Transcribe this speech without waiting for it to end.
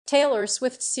Taylor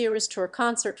Swift's Eras Tour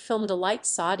concert film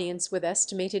delights audience with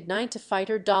estimated $9 to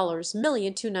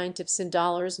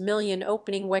 $9 million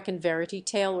opening weekend. Verity.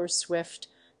 Taylor Swift,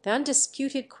 the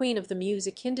undisputed queen of the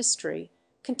music industry,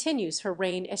 continues her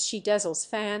reign as she dazzles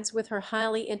fans with her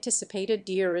highly anticipated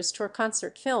Eras Tour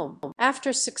concert film.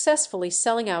 After successfully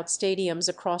selling out stadiums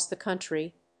across the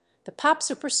country, the pop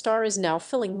superstar is now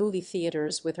filling movie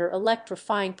theaters with her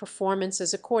electrifying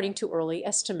performances according to early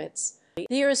estimates. The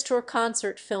Eras Tour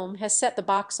concert film has set the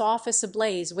box office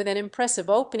ablaze with an impressive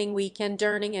opening weekend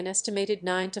earning an estimated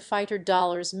 $9 to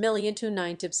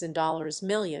 $9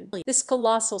 million. This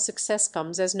colossal success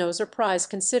comes as no surprise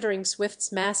considering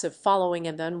Swift's massive following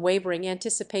and the unwavering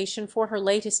anticipation for her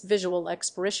latest visual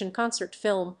exploration concert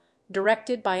film,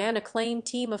 directed by an acclaimed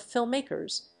team of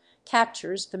filmmakers,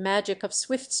 captures the magic of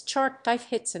Swift's chart-type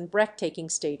hits and breathtaking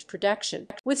stage production.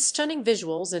 With stunning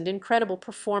visuals and incredible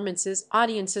performances,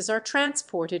 audiences are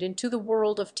transported into the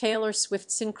world of Taylor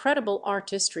Swift's incredible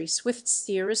artistry. Swift's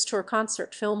Eras Tour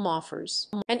concert film offers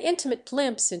an intimate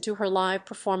glimpse into her live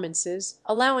performances,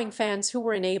 allowing fans who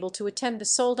were unable to attend the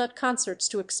sold-out concerts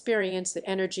to experience the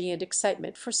energy and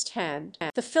excitement firsthand.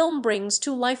 The film brings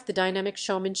to life the dynamic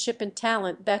showmanship and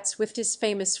talent that Swift is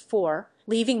famous for,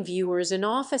 leaving viewers in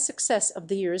awe. The success of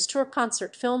the Eras Tour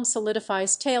concert film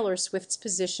solidifies Taylor Swift's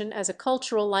position as a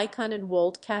cultural icon and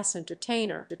world-class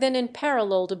entertainer. Then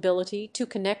unparalleled ability to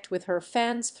connect with her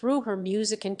fans through her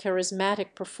music and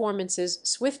charismatic performances,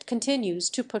 Swift continues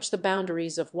to push the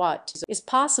boundaries of what is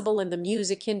possible in the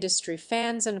music industry.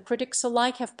 Fans and critics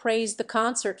alike have praised the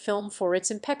concert film for its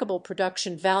impeccable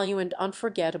production value and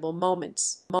unforgettable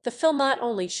moments. The film not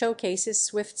only showcases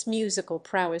Swift's musical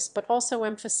prowess but also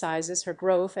emphasizes her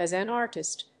growth as an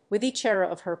artist, with each era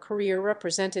of her career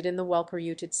represented in the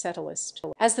well-curated setlist.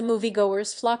 As the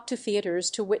moviegoers flock to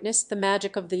theaters to witness the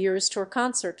magic of the Eras Tour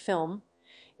concert film,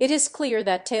 it is clear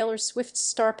that Taylor Swift's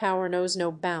star power knows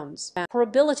no bounds. Her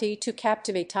ability to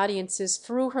captivate audiences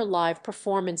through her live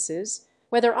performances,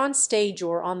 whether on stage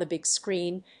or on the big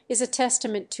screen, is a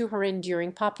testament to her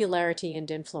enduring popularity and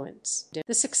influence.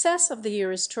 The success of the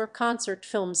Eras Tour concert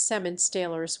film cements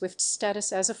Taylor Swift's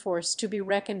status as a force to be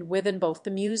reckoned with in both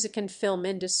the music and film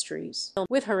industries.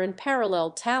 With her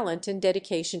unparalleled talent and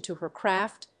dedication to her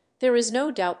craft, there is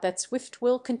no doubt that Swift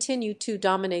will continue to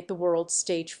dominate the world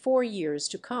stage for years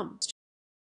to come.